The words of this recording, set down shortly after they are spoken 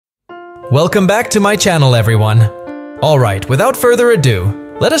Welcome back to my channel, everyone. Alright, without further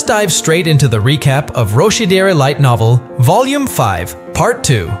ado, let us dive straight into the recap of Roshidere Light Novel, Volume 5, Part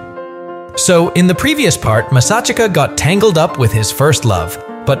 2. So, in the previous part, Masachika got tangled up with his first love,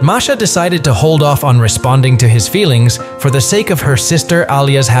 but Masha decided to hold off on responding to his feelings for the sake of her sister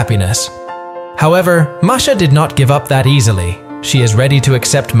Alya's happiness. However, Masha did not give up that easily. She is ready to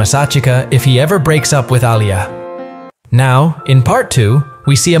accept Masachika if he ever breaks up with Alya. Now, in Part 2,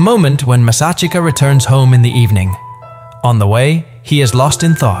 we see a moment when Masachika returns home in the evening. On the way, he is lost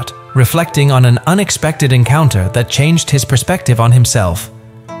in thought, reflecting on an unexpected encounter that changed his perspective on himself.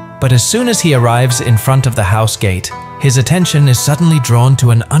 But as soon as he arrives in front of the house gate, his attention is suddenly drawn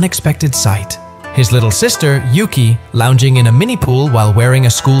to an unexpected sight. His little sister, Yuki, lounging in a mini pool while wearing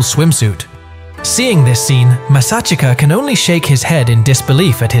a school swimsuit. Seeing this scene, Masachika can only shake his head in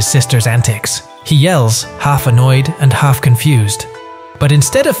disbelief at his sister's antics. He yells, half annoyed and half confused. But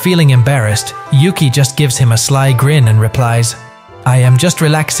instead of feeling embarrassed, Yuki just gives him a sly grin and replies, "I am just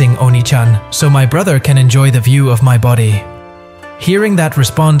relaxing, Oni-chan, so my brother can enjoy the view of my body." Hearing that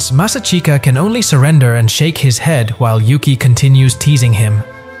response, Masachika can only surrender and shake his head while Yuki continues teasing him.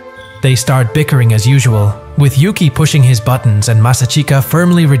 They start bickering as usual, with Yuki pushing his buttons and Masachika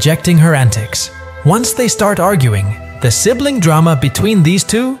firmly rejecting her antics. Once they start arguing, the sibling drama between these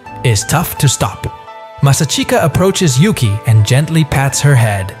two is tough to stop. Masachika approaches Yuki and gently pats her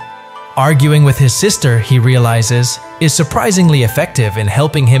head. Arguing with his sister, he realizes, is surprisingly effective in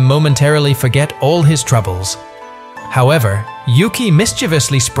helping him momentarily forget all his troubles. However, Yuki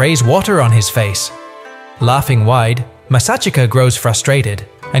mischievously sprays water on his face. Laughing wide, Masachika grows frustrated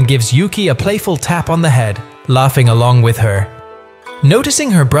and gives Yuki a playful tap on the head, laughing along with her. Noticing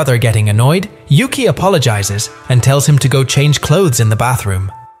her brother getting annoyed, Yuki apologizes and tells him to go change clothes in the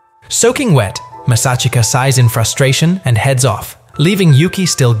bathroom. Soaking wet, Masachika sighs in frustration and heads off, leaving Yuki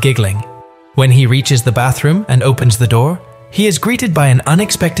still giggling. When he reaches the bathroom and opens the door, he is greeted by an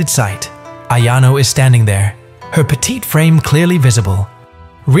unexpected sight. Ayano is standing there, her petite frame clearly visible.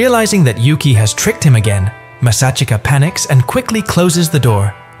 Realizing that Yuki has tricked him again, Masachika panics and quickly closes the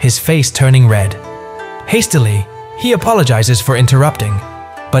door, his face turning red. Hastily, he apologizes for interrupting,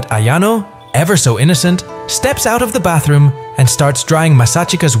 but Ayano, ever so innocent, steps out of the bathroom and starts drying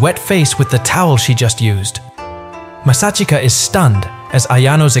Masachika's wet face with the towel she just used. Masachika is stunned as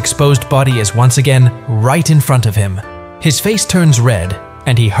Ayano's exposed body is once again right in front of him. His face turns red,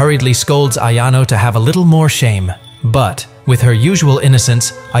 and he hurriedly scolds Ayano to have a little more shame. But, with her usual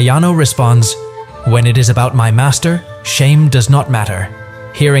innocence, Ayano responds, "When it is about my master, shame does not matter."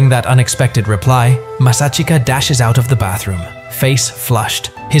 Hearing that unexpected reply, Masachika dashes out of the bathroom, face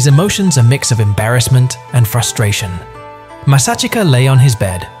flushed, his emotions a mix of embarrassment and frustration. Masachika lay on his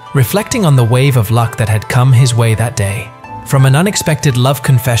bed, reflecting on the wave of luck that had come his way that day. From an unexpected love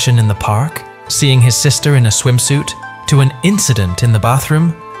confession in the park, seeing his sister in a swimsuit, to an incident in the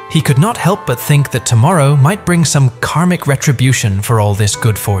bathroom, he could not help but think that tomorrow might bring some karmic retribution for all this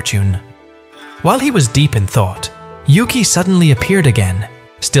good fortune. While he was deep in thought, Yuki suddenly appeared again,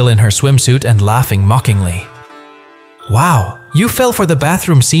 still in her swimsuit and laughing mockingly. "Wow, you fell for the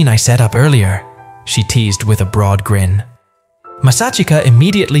bathroom scene I set up earlier," she teased with a broad grin. Masachika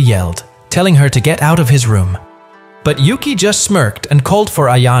immediately yelled, telling her to get out of his room. But Yuki just smirked and called for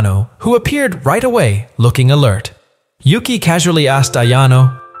Ayano, who appeared right away, looking alert. Yuki casually asked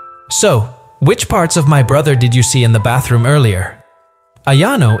Ayano, "So, which parts of my brother did you see in the bathroom earlier?"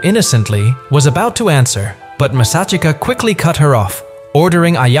 Ayano, innocently, was about to answer, but Masachika quickly cut her off,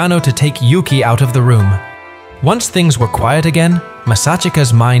 ordering Ayano to take Yuki out of the room. Once things were quiet again,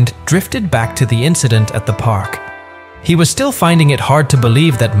 Masachika's mind drifted back to the incident at the park. He was still finding it hard to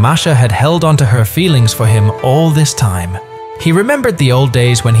believe that Masha had held onto her feelings for him all this time. He remembered the old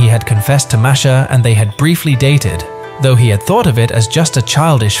days when he had confessed to Masha and they had briefly dated, though he had thought of it as just a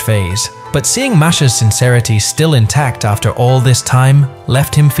childish phase. But seeing Masha's sincerity still intact after all this time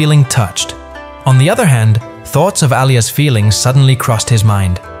left him feeling touched. On the other hand, thoughts of Alya's feelings suddenly crossed his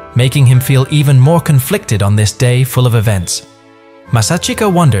mind, making him feel even more conflicted on this day full of events. Masachika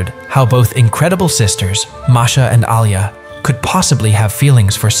wondered how both incredible sisters, Masha and Alya, could possibly have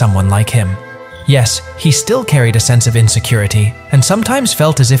feelings for someone like him. Yes, he still carried a sense of insecurity, and sometimes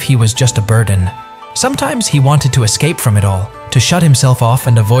felt as if he was just a burden. Sometimes he wanted to escape from it all, to shut himself off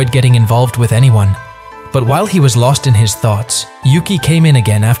and avoid getting involved with anyone. But while he was lost in his thoughts, Yuki came in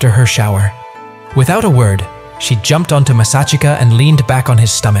again after her shower. Without a word, she jumped onto Masachika and leaned back on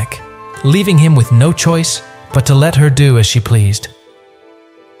his stomach, leaving him with no choice but to let her do as she pleased.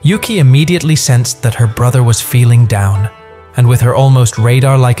 Yuki immediately sensed that her brother was feeling down, and with her almost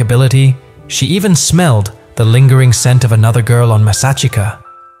radar-like ability, she even smelled the lingering scent of another girl on Masachika.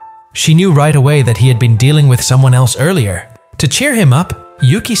 She knew right away that he had been dealing with someone else earlier. To cheer him up,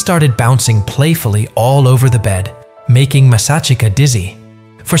 Yuki started bouncing playfully all over the bed, making Masachika dizzy.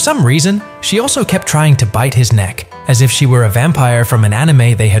 For some reason, she also kept trying to bite his neck, as if she were a vampire from an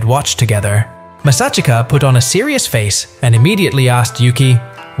anime they had watched together. Masachika put on a serious face and immediately asked Yuki,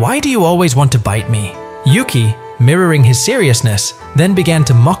 "Why do you always want to bite me?" Yuki, mirroring his seriousness, then began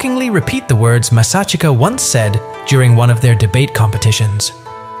to mockingly repeat the words Masachika once said during one of their debate competitions.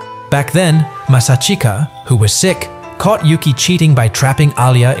 Back then, Masachika, who was sick, caught Yuki cheating by trapping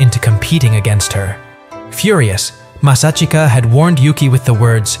Alya into competing against her. Furious, Masachika had warned Yuki with the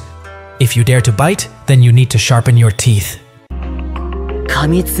words, "If you dare to bite, then you need to sharpen your teeth."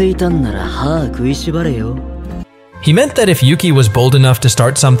 He meant that if Yuki was bold enough to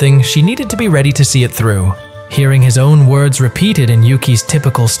start something, she needed to be ready to see it through. Hearing his own words repeated in Yuki's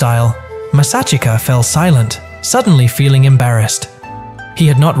typical style, Masachika fell silent, suddenly feeling embarrassed. He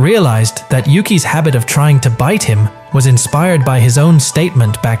had not realized that Yuki's habit of trying to bite him was inspired by his own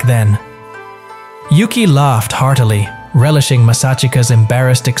statement back then. Yuki laughed heartily, relishing Masachika's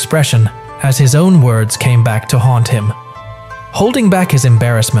embarrassed expression as his own words came back to haunt him. Holding back his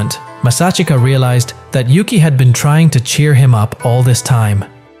embarrassment, Masachika realized that Yuki had been trying to cheer him up all this time.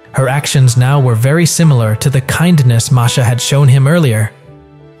 Her actions now were very similar to the kindness Masha had shown him earlier.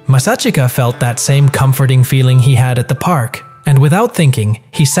 Masachika felt that same comforting feeling he had at the park, and without thinking,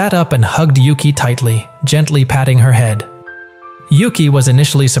 he sat up and hugged Yuki tightly, gently patting her head. Yuki was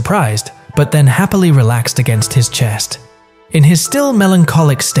initially surprised, but then happily relaxed against his chest. In his still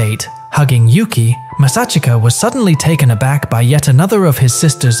melancholic state, hugging Yuki, Masachika was suddenly taken aback by yet another of his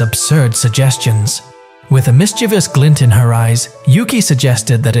sister's absurd suggestions. With a mischievous glint in her eyes, Yuki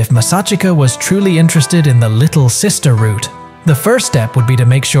suggested that if Masachika was truly interested in the little sister route, the first step would be to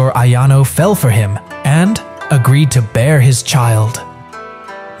make sure Ayano fell for him and agreed to bear his child.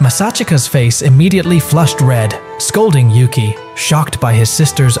 Masachika's face immediately flushed red, scolding Yuki, shocked by his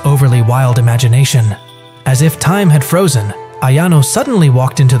sister's overly wild imagination. As if time had frozen, Ayano suddenly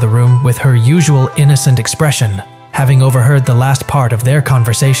walked into the room with her usual innocent expression, having overheard the last part of their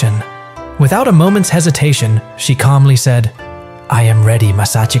conversation. Without a moment's hesitation, she calmly said, "I am ready,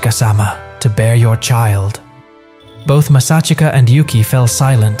 Masachika-sama, to bear your child." Both Masachika and Yuki fell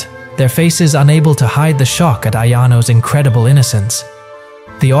silent, their faces unable to hide the shock at Ayano's incredible innocence.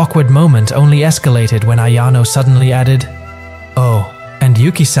 The awkward moment only escalated when Ayano suddenly added, "Oh, and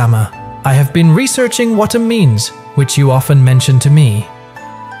Yuki-sama, I have been researching what means, which you often mention to me."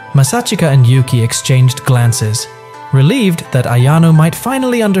 Masachika and Yuki exchanged glances, relieved that Ayano might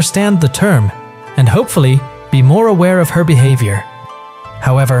finally understand the term and hopefully be more aware of her behavior.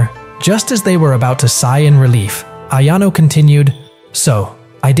 However, just as they were about to sigh in relief, Ayano continued, "So,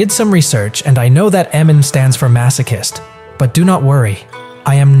 I did some research and I know that M stands for masochist, but do not worry,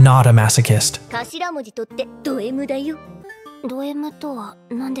 I am not a masochist."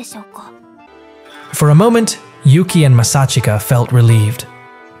 For a moment, Yuki and Masachika felt relieved,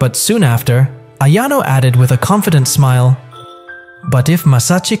 but soon after, Ayano added with a confident smile, "But if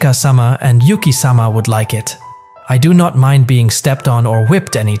Masachika-sama and Yuki-sama would like it, I do not mind being stepped on or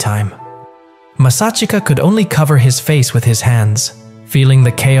whipped anytime." Masachika could only cover his face with his hands, feeling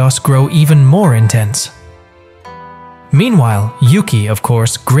the chaos grow even more intense. Meanwhile, Yuki, of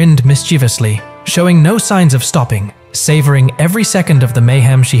course, grinned mischievously, showing no signs of stopping, savoring every second of the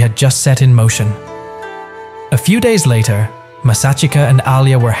mayhem she had just set in motion. A few days later, Masachika and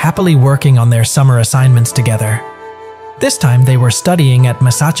Alya were happily working on their summer assignments together. This time they were studying at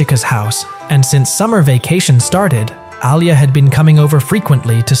Masachika's house, and since summer vacation started, Alya had been coming over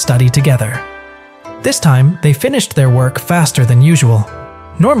frequently to study together. This time, they finished their work faster than usual.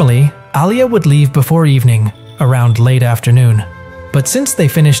 Normally, Alya would leave before evening, around late afternoon. But since they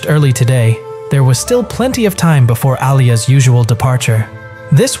finished early today, there was still plenty of time before Alya's usual departure.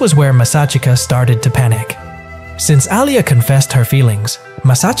 This was where Masachika started to panic. Since Alya confessed her feelings,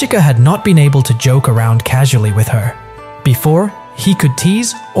 Masachika had not been able to joke around casually with her. Before, he could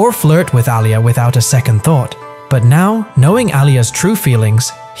tease or flirt with Alya without a second thought. But now, knowing Alya's true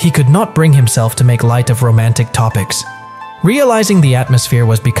feelings, he could not bring himself to make light of romantic topics. Realizing the atmosphere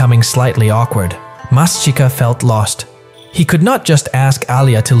was becoming slightly awkward, Masachika felt lost. He could not just ask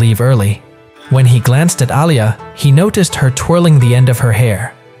Alya to leave early. When he glanced at Alya, he noticed her twirling the end of her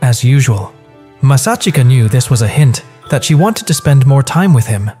hair, as usual. Masachika knew this was a hint that she wanted to spend more time with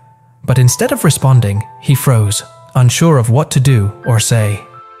him. But instead of responding, he froze, unsure of what to do or say.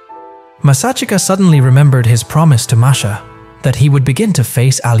 Masachika suddenly remembered his promise to Masha, that he would begin to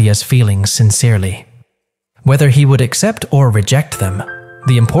face Alya's feelings sincerely. Whether he would accept or reject them,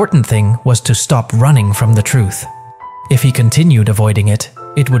 the important thing was to stop running from the truth. If he continued avoiding it,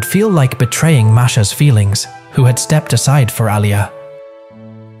 it would feel like betraying Masha's feelings, who had stepped aside for Alya.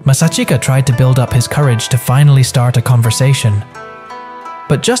 Masachika tried to build up his courage to finally start a conversation.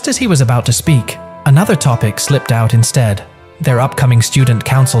 But just as he was about to speak, another topic slipped out instead: their upcoming student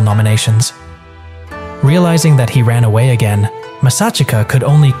council nominations. Realizing that he ran away again, Masachika could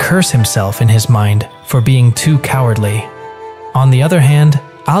only curse himself in his mind for being too cowardly. On the other hand,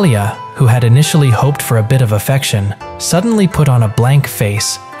 Alya, who had initially hoped for a bit of affection, suddenly put on a blank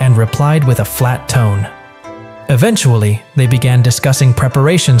face and replied with a flat tone. Eventually, they began discussing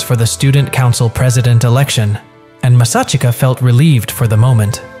preparations for the student council president election, and Masachika felt relieved for the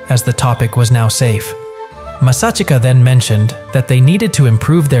moment, as the topic was now safe. Masachika then mentioned that they needed to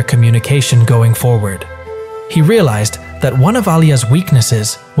improve their communication going forward. He realized that one of Alya's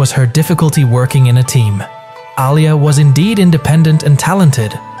weaknesses was her difficulty working in a team. Alya was indeed independent and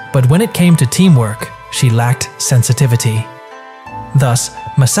talented, but when it came to teamwork, she lacked sensitivity. Thus,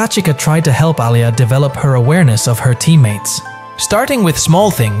 Masachika tried to help Alya develop her awareness of her teammates. Starting with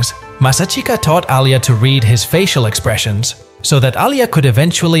small things, Masachika taught Alya to read his facial expressions, so that Alya could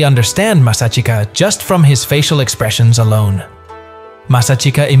eventually understand Masachika just from his facial expressions alone.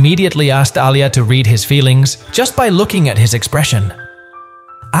 Masachika immediately asked Alya to read his feelings just by looking at his expression.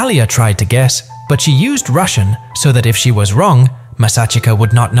 Alya tried to guess, but she used Russian so that if she was wrong, Masachika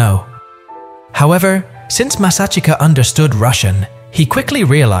would not know. However, since Masachika understood Russian, he quickly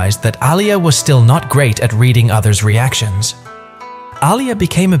realized that Alya was still not great at reading others' reactions. Alya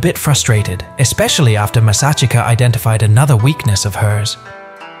became a bit frustrated, especially after Masachika identified another weakness of hers.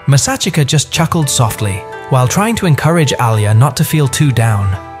 Masachika just chuckled softly, while trying to encourage Alya not to feel too down.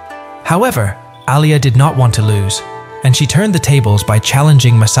 However, Alya did not want to lose, and she turned the tables by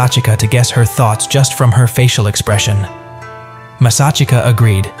challenging Masachika to guess her thoughts just from her facial expression. Masachika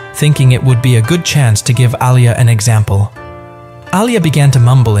agreed, thinking it would be a good chance to give Alya an example. Alya began to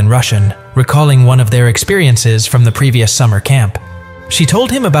mumble in Russian, recalling one of their experiences from the previous summer camp. She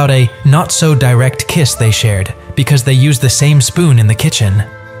told him about a not-so-direct kiss they shared because they used the same spoon in the kitchen.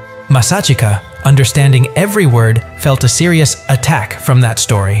 Masachika, understanding every word, felt a serious attack from that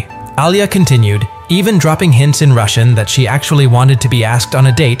story. Alya continued, even dropping hints in Russian that she actually wanted to be asked on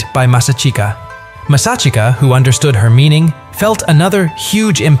a date by Masachika. Masachika, who understood her meaning, felt another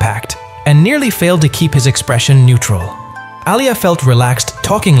huge impact and nearly failed to keep his expression neutral. Alya felt relaxed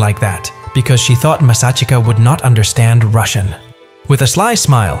talking like that because she thought Masachika would not understand Russian. With a sly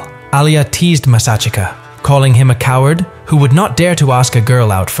smile, Alya teased Masachika, calling him a coward who would not dare to ask a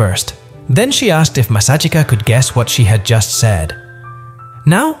girl out first. Then she asked if Masachika could guess what she had just said.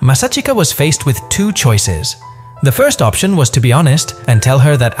 Now, Masachika was faced with two choices. The first option was to be honest and tell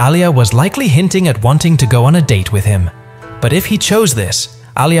her that Alya was likely hinting at wanting to go on a date with him. But if he chose this,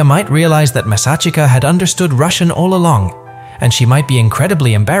 Alya might realize that Masachika had understood Russian all along, and she might be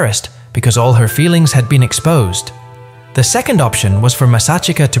incredibly embarrassed because all her feelings had been exposed. The second option was for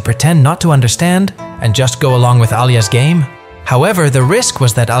Masachika to pretend not to understand and just go along with Alya's game. However, the risk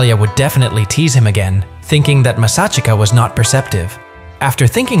was that Alya would definitely tease him again, thinking that Masachika was not perceptive. After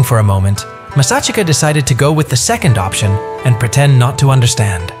thinking for a moment, Masachika decided to go with the second option and pretend not to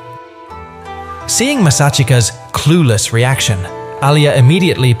understand. Seeing Masachika's clueless reaction, Alya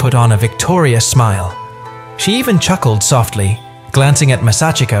immediately put on a victorious smile. She even chuckled softly, glancing at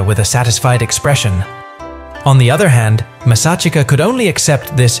Masachika with a satisfied expression. On the other hand, Masachika could only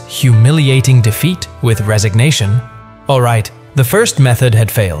accept this humiliating defeat with resignation. Alright, the first method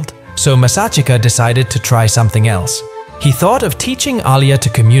had failed, so Masachika decided to try something else. He thought of teaching Alya to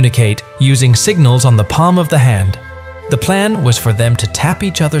communicate using signals on the palm of the hand. The plan was for them to tap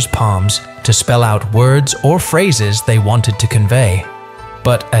each other's palms to spell out words or phrases they wanted to convey.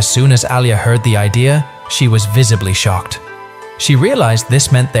 But as soon as Alya heard the idea, she was visibly shocked. She realized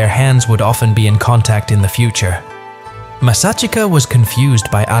this meant their hands would often be in contact in the future. Masachika was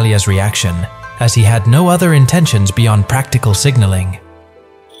confused by Alya's reaction, as he had no other intentions beyond practical signaling.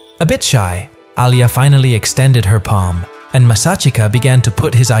 A bit shy, Alya finally extended her palm, and Masachika began to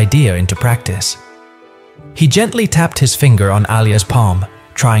put his idea into practice. He gently tapped his finger on Alya's palm,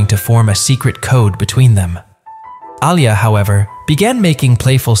 trying to form a secret code between them. Alya, however, began making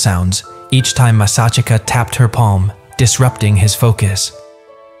playful sounds each time Masachika tapped her palm, disrupting his focus.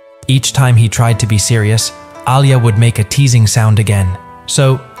 Each time he tried to be serious, Alya would make a teasing sound again.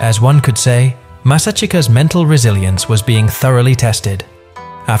 So, as one could say, Masachika's mental resilience was being thoroughly tested.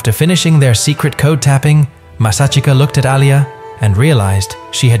 After finishing their secret code tapping, Masachika looked at Alya and realized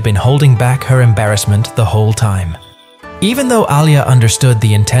she had been holding back her embarrassment the whole time. Even though Alya understood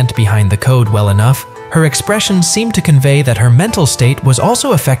the intent behind the code well enough, her expression seemed to convey that her mental state was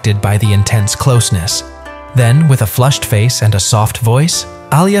also affected by the intense closeness. Then, with a flushed face and a soft voice,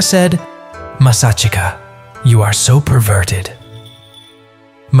 Alya said, "Masachika, you are so perverted."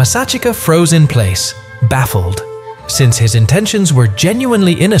 Masachika froze in place, baffled, since his intentions were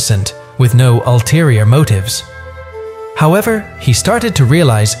genuinely innocent with no ulterior motives. However, he started to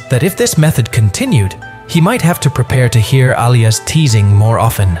realize that if this method continued, he might have to prepare to hear Alya's teasing more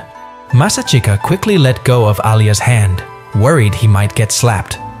often. Masachika quickly let go of Alya's hand, worried he might get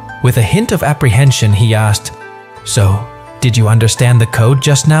slapped. With a hint of apprehension, he asked, "So, did you understand the code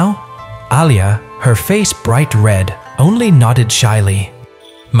just now?" Alya, her face bright red, only nodded shyly.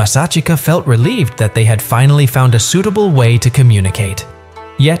 Masachika felt relieved that they had finally found a suitable way to communicate.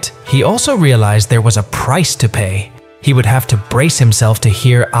 Yet, he also realized there was a price to pay. He would have to brace himself to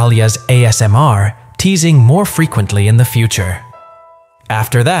hear Alya's ASMR teasing more frequently in the future.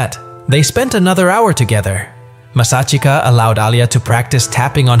 After that, they spent another hour together. Masachika allowed Alya to practice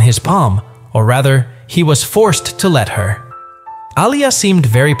tapping on his palm, or rather, he was forced to let her. Alya seemed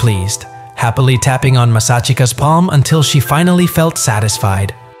very pleased, happily tapping on Masachika's palm until she finally felt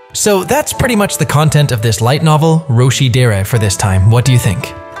satisfied. So that's pretty much the content of this light novel, Roshidere, for this time. What do you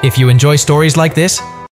think? If you enjoy stories like this,